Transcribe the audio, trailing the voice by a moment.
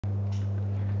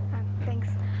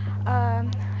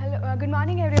Good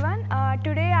morning, everyone.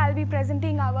 Today I'll be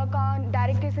presenting our work on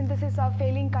directive synthesis of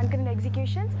failing concurrent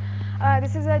executions.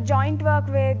 This is a joint work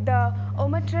with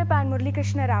Omar Tripp and Murali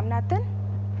Krishna Ramanathan.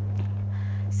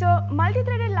 So,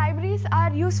 multithreaded libraries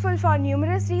are useful for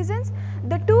numerous reasons.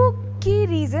 The two key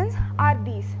reasons are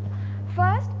these.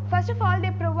 First of all,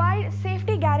 they provide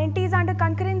safety guarantees under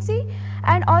concurrency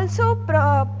and also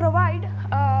provide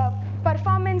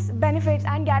performance benefits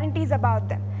and guarantees about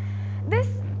them. This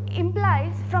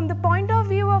implies, from the point of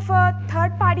view of a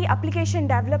third-party application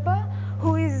developer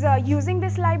who is using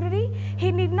this library, he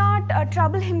need not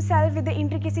trouble himself with the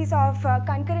intricacies of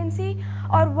concurrency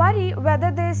or worry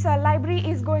whether this library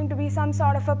is going to be some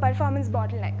sort of a performance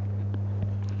bottleneck.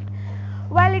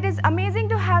 While it is amazing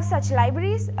to have such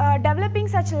libraries, developing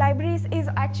such libraries is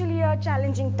actually a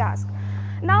challenging task.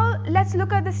 Now let's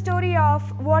look at the story of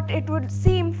what it would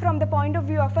seem from the point of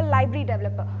view of a library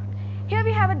developer. Here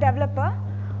we have a developer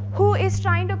who is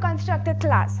trying to construct a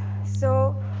class.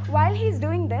 So while he's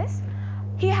doing this,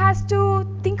 he has to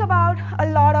think about a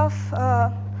lot of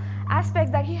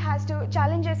aspects that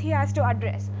challenges he has to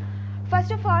address.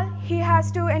 First of all, he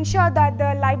has to ensure that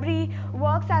the library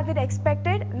works as it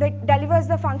expected, that delivers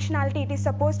the functionality it is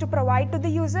supposed to provide to the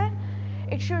user.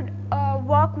 It should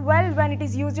work well when it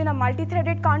is used in a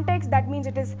multi-threaded context. That means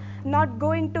it is not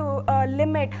going to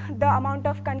limit the amount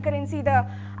of concurrency the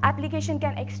application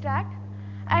can extract.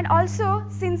 And also,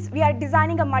 since we are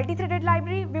designing a multi-threaded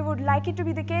library, we would like it to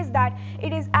be the case that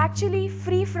it is actually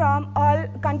free from all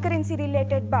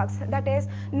concurrency-related bugs. That is,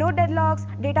 no deadlocks,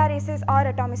 data races, or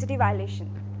atomicity violation.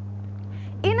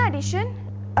 In addition,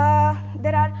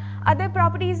 there are other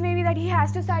properties maybe that he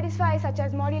has to satisfy, such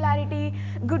as modularity,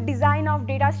 good design of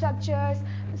data structures,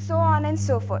 so on and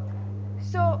so forth.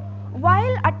 So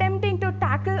while attempting to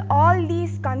tackle all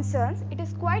these concerns, it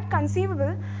is quite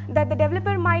conceivable that the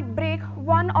developer might break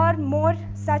one or more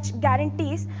such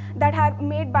guarantees that are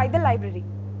made by the library.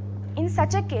 In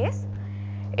such a case,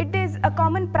 it is a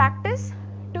common practice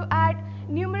to add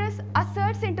numerous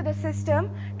asserts into the system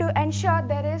to ensure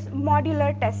there is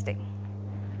modular testing.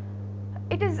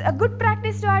 It is a good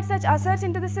practice to add such asserts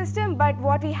into the system, but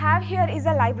what we have here is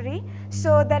a library,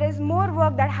 so there is more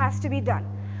work that has to be done.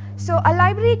 So a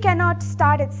library cannot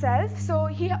start itself, so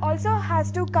he also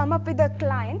has to come up with a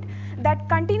client that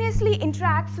continuously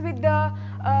interacts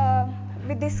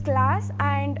with this class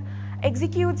and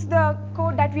executes the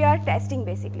code that we are testing,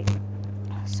 basically.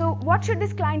 So what should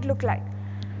this client look like?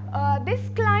 This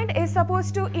client is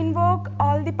supposed to invoke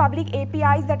all the public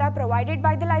APIs that are provided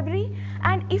by the library,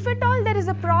 and if at all there is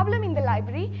a problem in the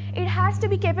library, it has to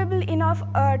be capable enough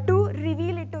to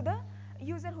reveal it to the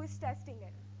user who is testing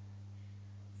it.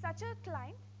 Such a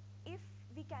client, if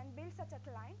we can build such a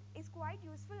client, is quite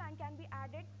useful and can be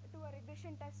added to a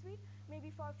regression test suite,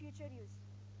 maybe for future use.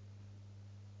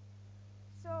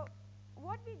 So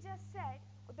what we just said,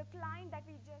 the client that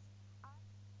we just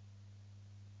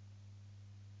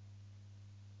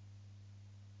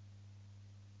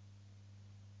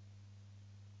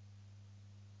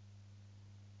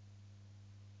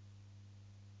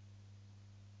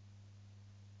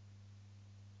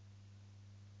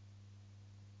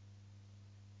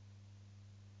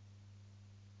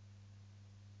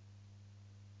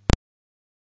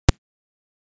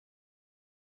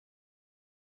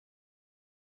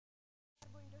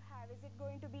going to have, is it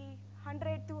going to be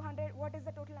 100, 200, what is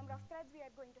the total number of threads we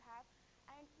are going to have,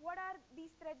 and what are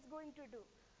these threads going to do?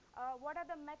 What are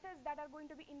the methods that are going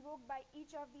to be invoked by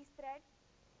each of these threads?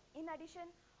 In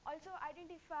addition, also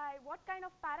identify what kind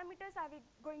of parameters are we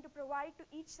going to provide to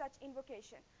each such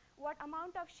invocation, what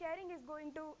amount of sharing is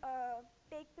going to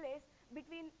take place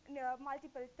between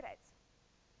multiple threads.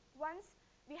 Once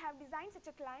we have designed such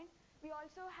a client, we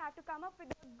also have to come up with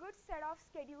a good set of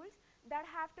schedules that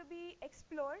have to be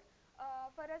explored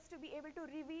for us to be able to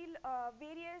reveal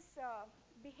various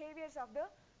behaviors of the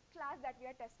class that we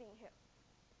are testing here.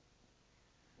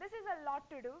 This is a lot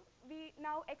to do. We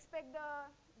now expect the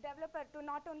developer to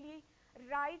not only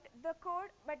write the code,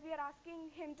 but we are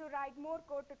asking him to write more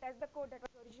code to test the code that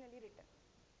was originally written.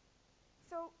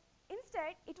 So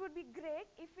instead, it would be great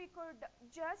if we could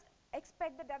just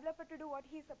expect the developer to do what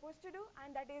he's supposed to do,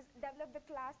 and that is develop the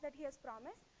class that he has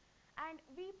promised. And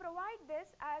we provide this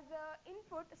as an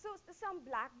input, so some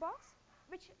black box,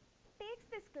 which takes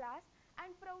this class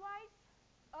and provides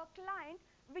a client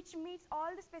which meets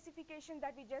all the specifications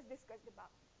that we just discussed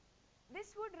about.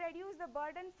 This would reduce the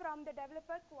burden from the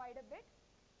developer quite a bit,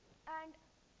 and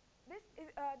this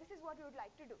is what we would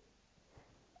like to do.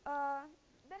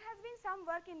 There has been some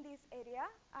work in this area,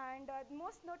 and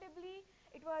most notably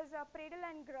It was Pradel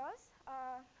and Gross,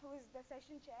 who is the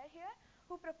session chair here,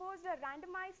 who proposed a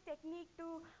randomized technique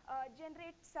to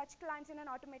generate such clients in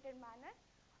an automated manner.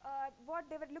 What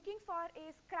they were looking for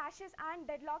is crashes and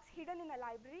deadlocks hidden in a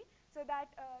library, so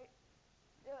that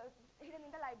hidden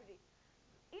in the library.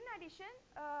 In addition,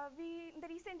 in the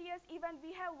recent years, even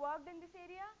we have worked in this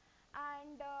area,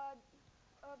 and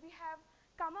we have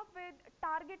come up with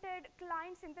targeted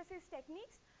client synthesis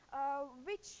techniques,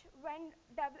 which when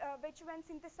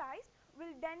synthesized,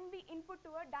 will then be input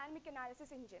to a dynamic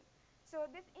analysis engine. So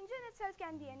this engine itself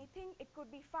can be anything. It could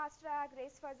be fast track,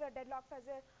 race fuzzer, deadlock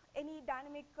fuzzer, any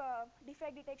dynamic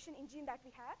defect detection engine that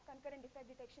we have, concurrent defect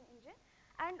detection engine.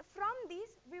 And from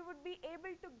these, we would be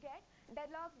able to get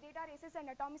deadlocks, data races,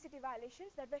 and atomicity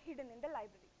violations that were hidden in the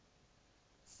library.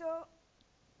 So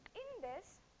in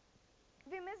this,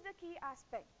 we missed a key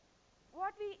aspect.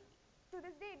 What we, to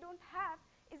this day, don't have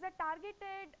is a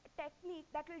targeted technique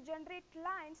that will generate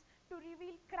clients to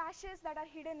reveal crashes that are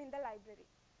hidden in the library.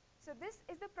 So this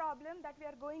is the problem that we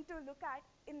are going to look at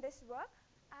in this work.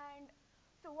 And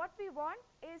so what we want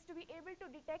is to be able to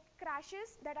detect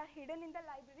crashes that are hidden in the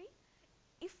library.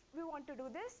 If we want to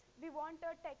do this, we want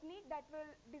a technique that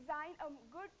will design a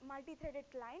good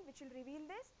multi-threaded client which will reveal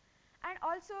this, and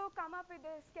also come up with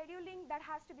a scheduling that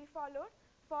has to be followed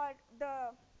for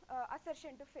the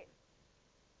assertion to fail.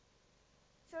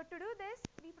 So to do this,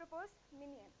 we propose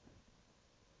Minion.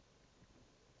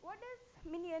 What does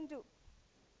Minion do?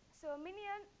 So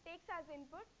Minion takes as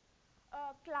input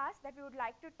a class that we would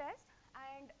like to test,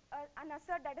 and an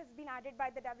assert that has been added by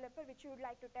the developer which we would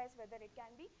like to test whether it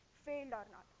can be failed or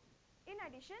not. In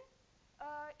addition,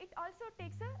 it also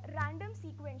takes a random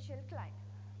sequential client.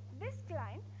 This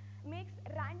client makes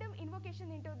random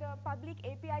invocation into the public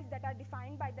APIs that are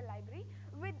defined by the library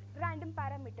with random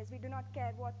parameters. We do not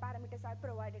care what parameters are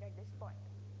provided at this point.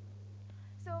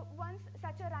 So once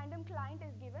such a random client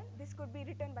is given, this could be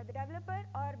written by the developer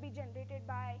or be generated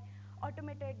by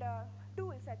automated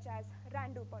tools such as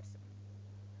Randoop or so.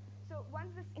 So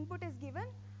once this input is given,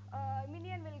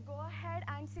 Minion will go ahead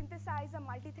and synthesize a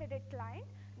multi-threaded client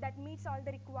that meets all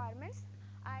the requirements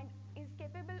and is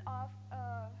capable of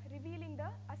revealing the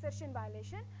assertion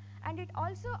violation. And it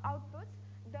also outputs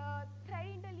the thread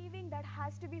interleaving that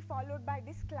has to be followed by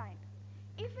this client.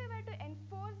 If we were to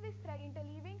enforce this thread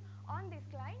interleaving on this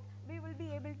client, we will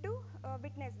be able to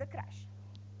witness the crash.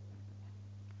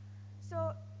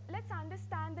 So let's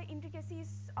understand the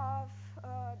intricacies of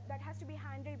that has to be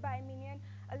handled by Minion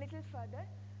a little further.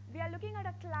 We are looking at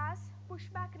a class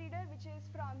pushback reader which is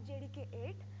from JDK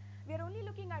 8. We are only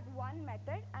looking at one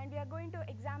method, and we are going to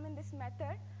examine this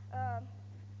method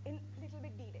in little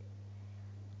bit detail.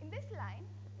 In this line,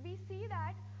 we see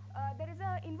that there is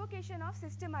an invocation of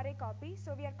system array copy.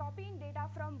 So we are copying data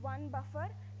from one buffer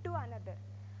to another.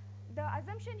 The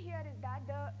assumption here is that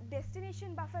the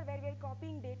destination buffer where we are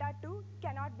copying data to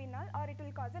cannot be null, or it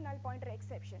will cause a null pointer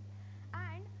exception.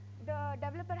 And the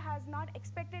developer has not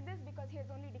expected this because he has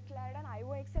only declared an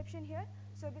IO exception here.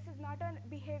 So this is not a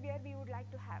behavior we would like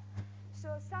to have.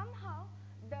 So somehow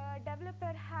the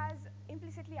developer has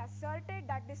implicitly asserted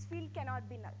that this field cannot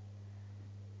be null.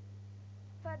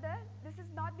 Further, this is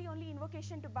not the only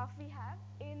invocation to buff we have.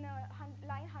 In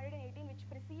line 118, which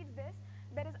precedes this,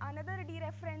 there is another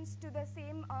dereference to the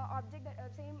same object,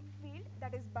 same field,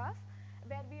 that is buff,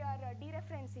 where we are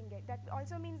dereferencing it. That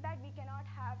also means that we cannot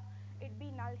have it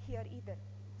be null here either.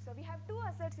 So we have two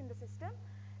asserts in the system.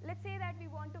 Let's say that we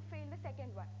want to fail the second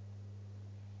one.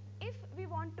 If we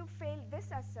want to fail this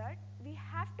assert, we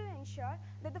have to ensure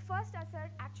that the first assert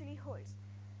actually holds,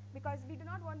 because we do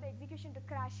not want the execution to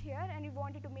crash here, and we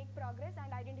want it to make progress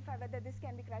and identify whether this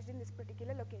can be crashed in this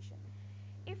particular location.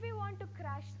 If we want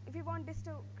this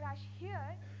to crash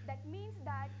here, that means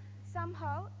that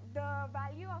somehow the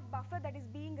value of buffer that is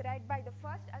being read by the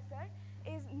first assert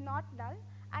is not null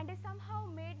and is somehow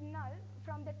made null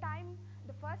from the time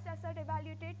the first assert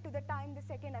evaluated to the time the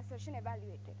second assertion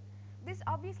evaluated. This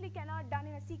obviously cannot done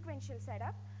in a sequential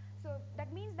setup. So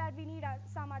that means that we need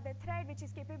some other thread which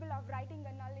is capable of writing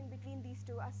a null in between these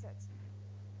two asserts.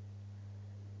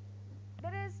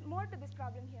 There is more to this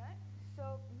problem here.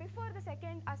 So before the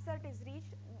second assert is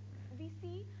reached, we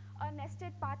see a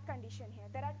nested path condition here.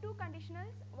 There are two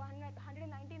conditionals,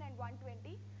 119 and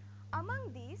 120.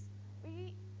 Among these,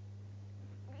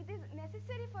 it is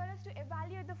necessary for us to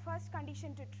evaluate the first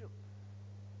condition to true.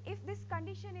 If this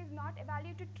condition is not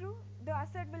evaluated true, the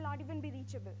assert will not even be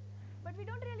reachable. But we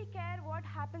don't really care what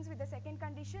happens with the second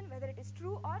condition, whether it is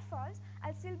true or false.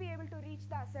 I'll still be able to reach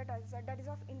the assert that is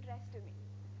of interest to me.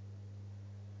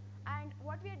 And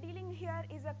what we are dealing here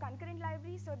is a concurrent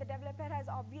library, so the developer has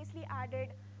obviously added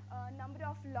number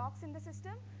of locks in the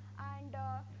system, and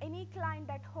any client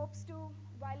that hopes to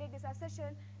violate this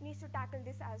assertion needs to tackle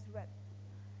this as well.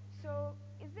 So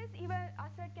is this even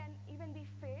assert can even be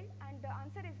failed? And the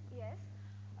answer is yes.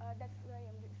 That's why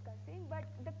I'm discussing. But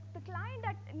the client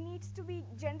that needs to be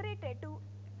generated to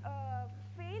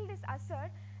fail this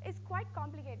assert is quite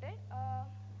complicated.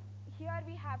 Here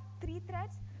we have 3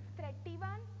 threads, thread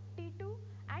T1, T2,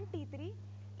 and T3,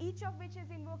 each of which is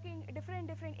invoking different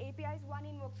APIs. One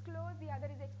invokes close, the other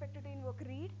is expected to invoke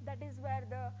read, that is where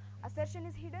the assertion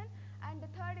is hidden, and the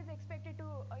third is expected to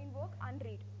invoke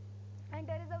unread. And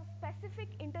there is a specific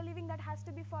interleaving that has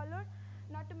to be followed,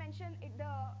 not to mention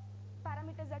the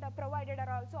parameters that are provided are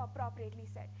also appropriately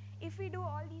set. If we do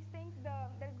all these things,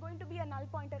 there is going to be a null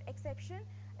pointer exception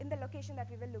in the location that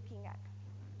we were looking at.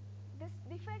 This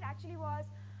defect actually was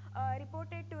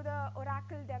reported to the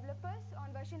Oracle developers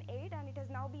on version 8, and it has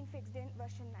now been fixed in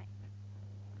version 9.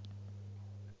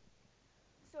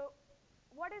 So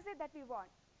what is it that we want?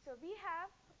 So we have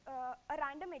a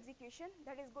random execution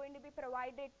that is going to be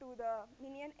provided to the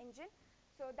minion engine.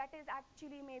 So that is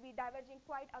actually maybe diverging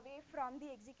quite away from the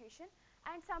execution,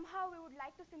 and somehow we would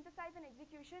like to synthesize an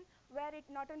execution where it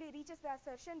not only reaches the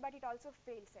assertion but it also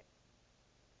fails it.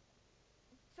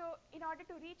 So in order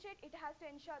to reach it, it has to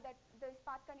ensure that this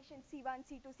path condition C1,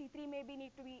 C2, C3 maybe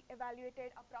need to be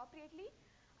evaluated appropriately,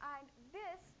 and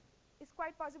this is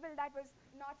quite possible that was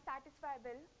not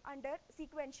satisfiable under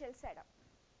sequential setup.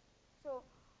 So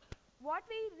what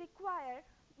we require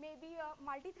may be a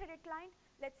multi-threaded client,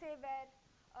 let's say where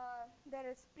there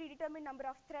is predetermined number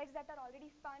of threads that are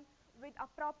already spun with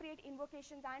appropriate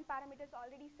invocations and parameters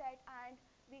already set, and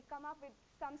we come up with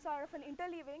some sort of an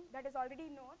interleaving that is already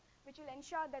known, which will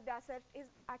ensure that the assert is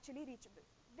actually reachable.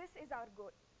 This is our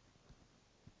goal.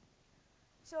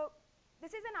 So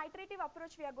this is an iterative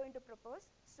approach we are going to propose.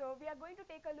 So we are going to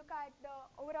take a look at the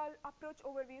overall approach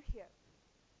overview here.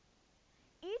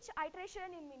 Each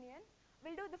iteration in Minion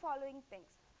will do the following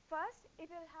things. First, it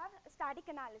will have a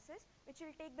static analysis, which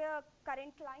will take the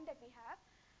current client that we have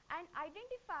and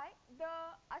identify the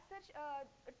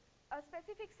a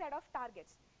specific set of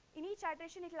targets. In each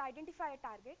iteration, it will identify a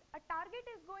target. A target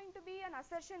is going to be an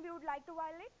assertion we would like to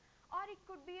violate, or it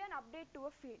could be an update to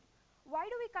a field. Why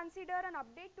do we consider an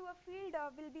update to a field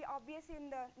will be obvious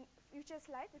in the future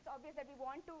slides. It's obvious that we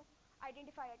want to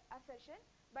identify an assertion,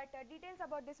 but details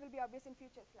about this will be obvious in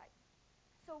future slides.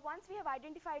 So once we have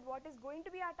identified what is going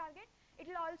to be our target, it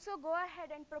will also go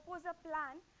ahead and propose a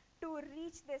plan to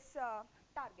reach this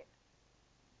target.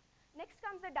 Next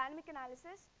comes the dynamic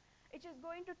analysis, which is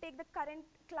going to take the current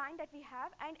client that we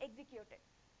have and execute it.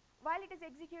 While it is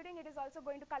executing, it is also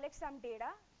going to collect some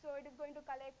data. So it is going to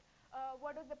collect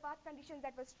what was the path conditions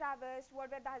that was traversed,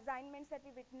 what were the assignments that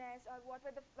we witnessed, or what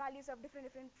were the values of different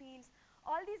fields.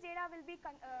 All these data will be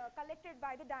collected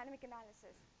by the dynamic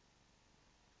analysis.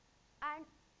 And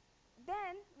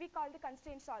then we call the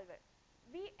constraint solver.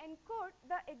 We encode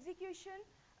the execution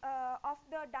of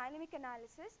the dynamic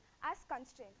analysis as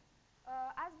constraints.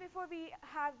 As before, we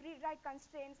have read-write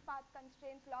constraints, path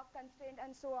constraints, lock constraint,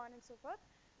 and so on and so forth.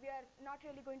 We are not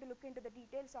really going to look into the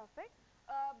details of it.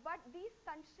 But these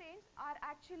constraints are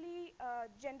actually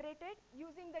generated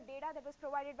using the data that was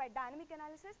provided by dynamic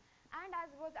analysis and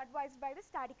as was advised by the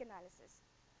static analysis.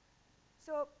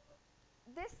 So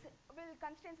this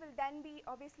constraints will then be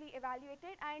obviously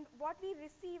evaluated, and what we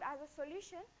receive as a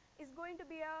solution is going to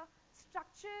be a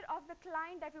structure of the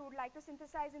client that we would like to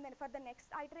synthesize for the next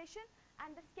iteration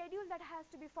and the schedule that has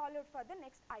to be followed for the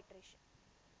next iteration.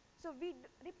 So we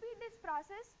repeat this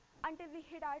process until we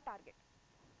hit our target.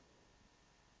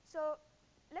 So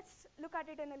let's look at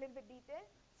it in a little bit detail.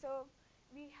 So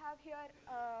we have here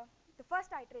the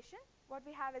first iteration. What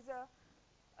we have is a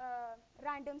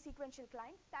random sequential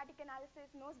client. Static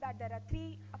analysis knows that there are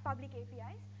 3 public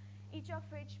APIs, each of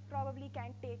which probably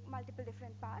can take multiple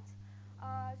different paths.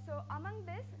 So among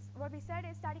this, what we said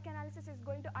is static analysis is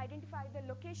going to identify the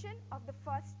location of the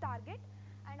first target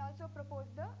and also propose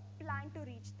the plan to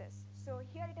reach this. So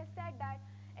here it has said that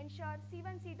ensure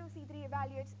C1, C2, C3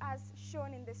 evaluates as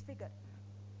shown in this figure.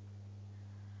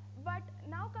 But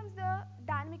now comes the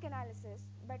dynamic analysis,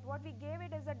 but what we gave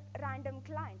it is a random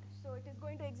client, so it is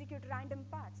going to execute random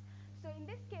paths. So in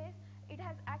this case, it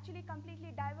has actually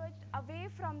completely diverged away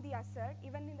from the assert,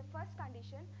 even in the first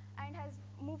condition, and has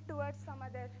moved towards some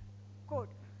other code.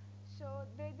 So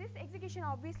this execution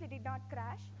obviously did not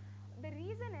crash. The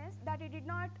reason is that it did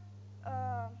not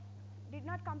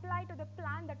comply to the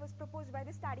plan that was proposed by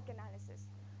the static analysis.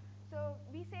 So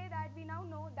we say that we now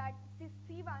know that this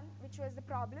C1, which was the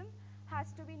problem,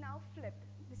 has to be now flipped.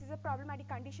 This is a problematic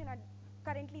condition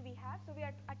currently we have, so we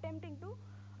are attempting to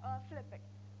flip it.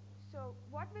 So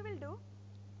what we will do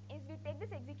is we take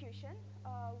this execution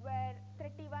where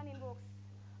thread T1 invokes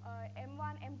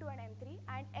M1, M2, and M3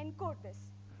 and encode this.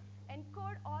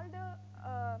 Encode all the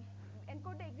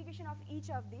encode the execution of each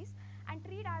of these and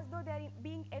treat as though they are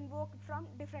being invoked from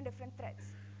different threads.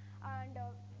 And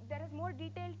there is more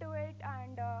detail to it,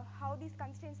 and how these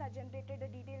constraints are generated. The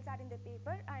details are in the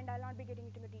paper, and I'll not be getting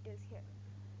into the details here.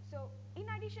 So in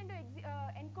addition to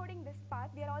encoding this path,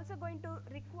 we are also going to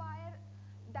require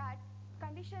that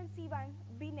condition C1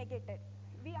 be negated.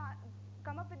 We are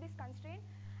come up with this constraint,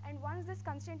 and once this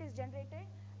constraint is generated,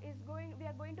 we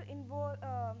are going to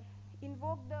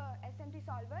invoke the SMT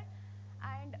solver,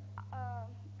 and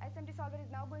SMT solver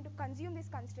is now going to consume these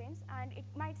constraints, and it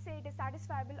might say it is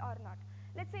satisfiable or not.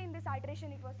 Let's say in this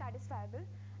iteration it was satisfiable,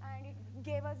 and it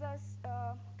gave us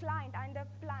a client and the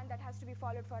plan that has to be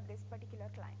followed for this particular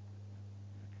client.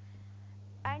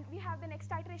 And we have the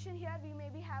next iteration here. We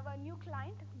maybe have a new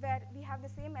client where we have the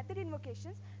same method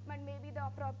invocations, but maybe the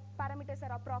parameters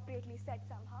are appropriately set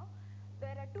somehow.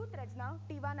 There are two threads now,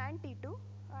 T1 and T2,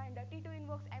 and T2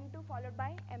 invokes M2 followed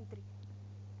by M3.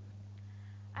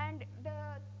 And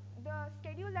the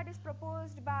schedule that is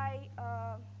proposed by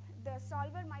the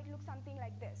solver might look something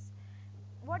like this.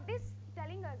 What this is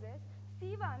telling us is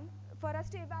C1, for us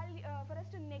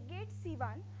to negate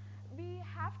C1, we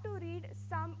have to read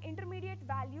some intermediate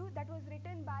value that was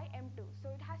written by M2. So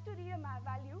it has to read a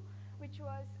value which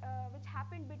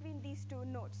happened between these two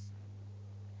nodes.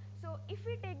 So if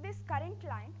we take this current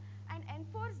client and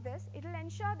enforce this, it will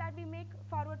ensure that we make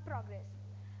forward progress.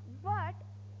 But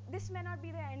this may not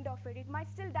be the end of it. It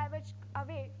might still diverge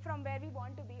away from where we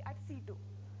want to be at C2.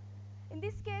 In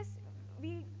this case,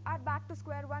 we are back to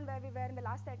square one where we were in the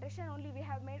last iteration, only we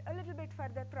have made a little bit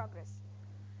further progress.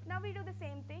 Now we do the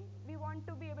same thing. We want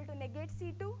to be able to negate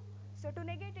C2. So to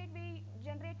negate it, we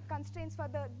generate constraints for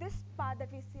this path that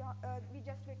we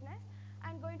just witnessed,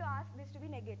 and going to ask this to be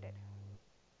negated.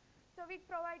 So we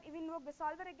invoke the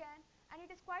solver again, and it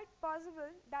is quite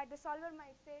possible that the solver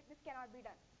might say this cannot be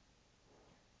done.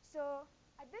 So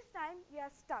at this time, we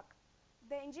are stuck.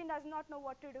 The engine does not know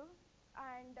what to do,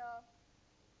 and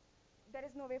there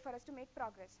is no way for us to make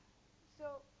progress.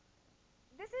 So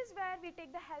this is where we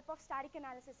take the help of static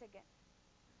analysis again.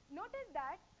 Notice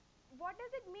that what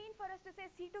does it mean for us to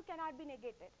say C2 cannot be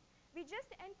negated? We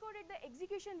just encoded the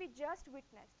execution we just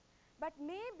witnessed. But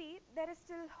maybe there is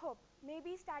still hope.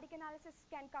 Maybe static analysis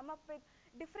can come up with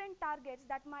different targets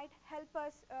that might help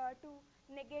us to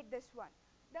negate this one.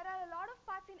 There are a lot of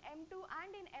paths in M2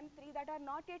 and in M3 that are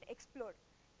not yet explored.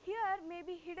 Here may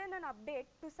be hidden an update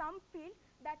to some field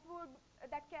that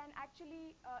can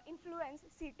actually influence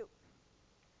C2.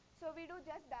 So we do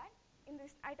just that. In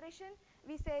this iteration,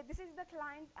 we say this is the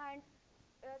client, and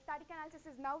static analysis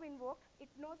is now invoked. It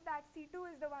knows that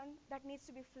C2 is the one that needs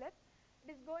to be flipped.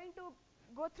 It is going to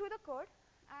go through the code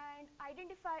and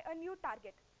identify a new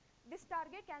target. This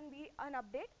target can be an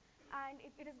update, and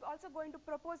it is also going to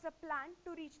propose a plan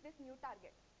to reach this new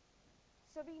target.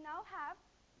 So we now have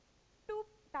two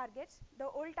targets, the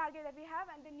old target that we have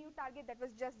and the new target that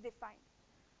was just defined.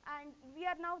 And we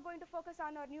are now going to focus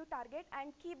on our new target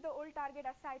and keep the old target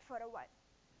aside for a while.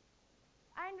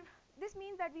 And this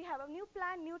means that we have a new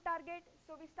plan, new target,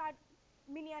 so we start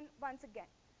minion once again.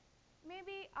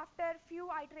 Maybe after few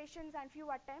iterations and few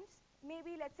attempts,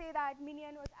 maybe let's say that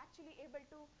minion was actually able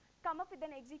to come up with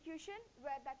an execution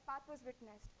where that path was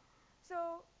witnessed.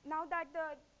 So now that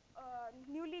the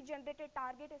newly generated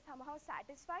target is somehow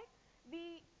satisfied,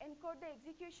 we encode the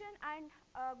execution and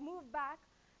move back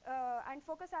and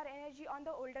focus our energy on the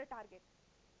older target.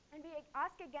 And we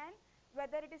ask again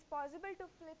whether it is possible to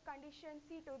flip condition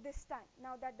C2 this time,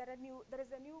 now that there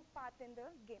is a new path in the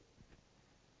game.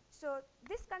 So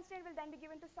this constraint will then be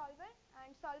given to solver,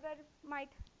 and solver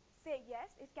might say yes,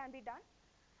 it can be done,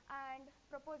 and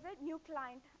propose a new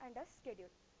client and a schedule.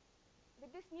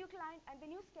 With this new client and the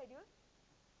new schedule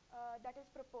that is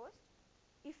proposed,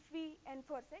 if we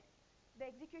enforce it, the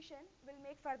execution will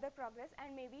make further progress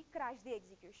and maybe crash the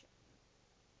execution.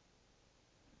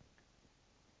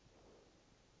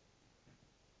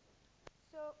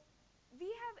 So we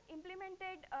have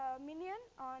implemented Minion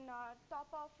on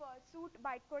top of Suite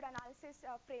bytecode analysis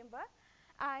framework,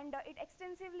 and it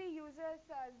extensively uses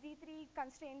Z3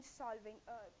 constraint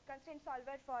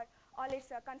solver for all its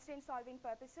constraint solving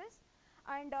purposes.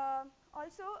 And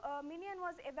also Minion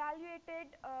was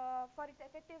evaluated for its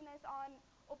effectiveness on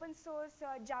open source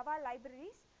Java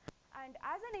libraries. And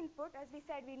as an input, as we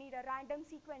said, we need a random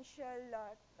sequential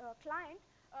client.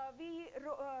 We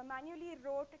manually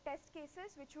wrote test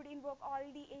cases which would invoke all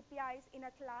the APIs in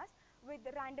a class with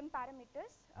random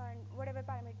parameters and whatever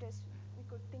parameters we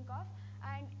could think of.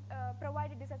 and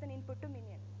provided this as an input to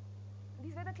minion.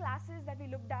 These were the classes that we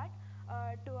looked at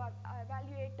to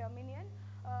evaluate minion.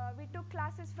 We took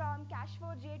classes from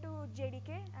cache4j to JDK,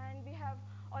 and we have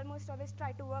almost always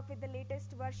tried to work with the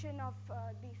latest version of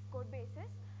these code bases.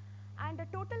 And the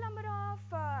total number of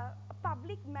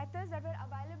public methods that were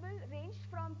available ranged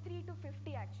from 3 to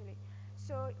 50 actually.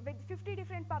 So with 50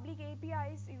 different public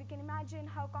APIs, we can imagine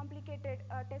how complicated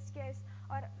a test case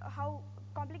or how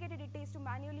complicated it is to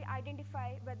manually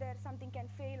identify whether something can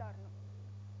fail or not.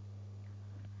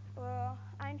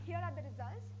 And here are the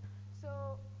results.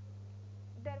 So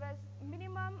there was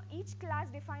minimum, each class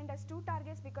defined as 2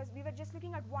 targets, because we were just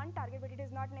looking at one target, but it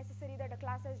is not necessary that a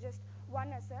class has just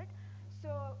one assert.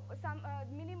 So some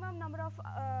minimum number of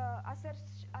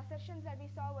assertions that we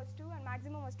saw was 2 and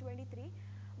maximum was 23.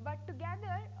 But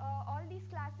together, all these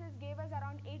classes gave us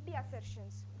around 80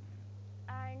 assertions.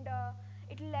 And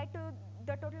it led to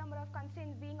the total number of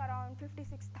constraints being around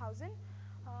 56,000.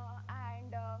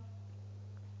 And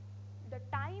the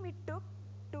time it took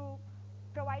to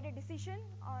provide a decision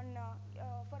on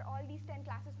for all these 10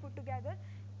 classes put together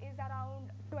is around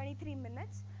 23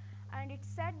 minutes. And it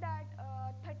said that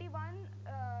 31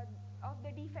 of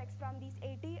the defects from these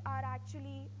 80 are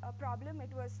actually a problem.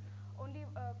 It was only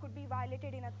could be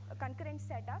violated in a concurrent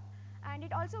setup. And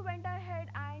it also went ahead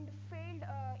and failed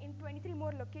in 23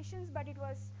 more locations, but it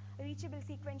was reachable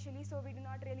sequentially, so we do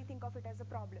not really think of it as a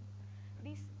problem.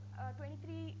 These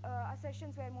 23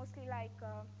 assertions were mostly like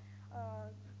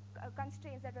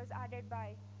constraints that was added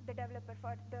by the developer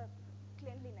for the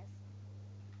cleanliness.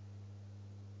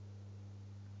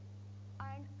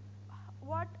 And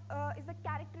what is the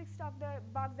characteristics of the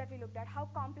bugs that we looked at? How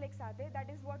complex are they? That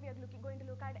is what we are going to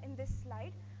look at in this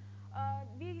slide.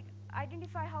 We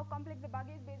identify how complex the bug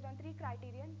is based on 3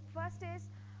 criterion. First is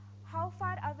how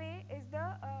far away is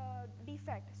the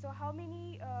defect. So how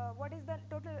many, what is the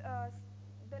total,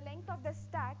 the length of the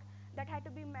stack that had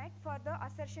to be met for the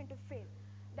assertion to fail.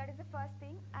 That is the first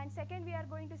thing. And second, we are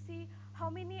going to see how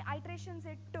many iterations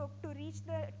it took to reach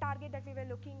the target that we were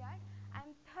looking at.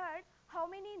 And third, how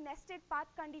many nested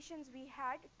path conditions we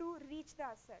had to reach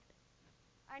the assert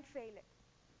and fail it.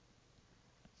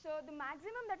 So the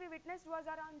maximum that we witnessed was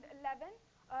around 11.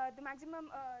 The maximum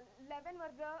 11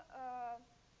 were the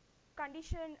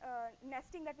condition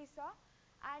nesting that we saw.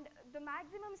 And the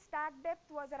maximum stack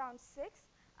depth was around 6.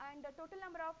 And the total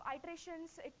number of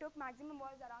iterations it took maximum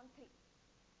was around 3.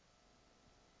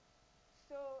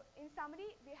 So in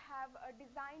summary, we have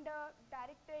designed a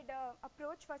directed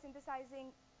approach for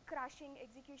synthesizing crashing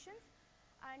executions,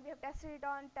 and we have tested it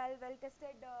on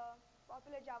well-tested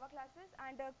popular Java classes.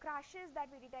 And the crashes that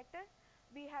we detected,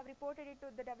 we have reported it to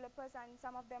the developers, and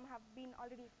some of them have been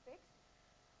already fixed.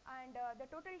 And the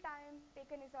total time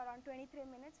taken is around 23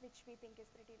 minutes, which we think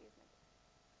is pretty reasonable.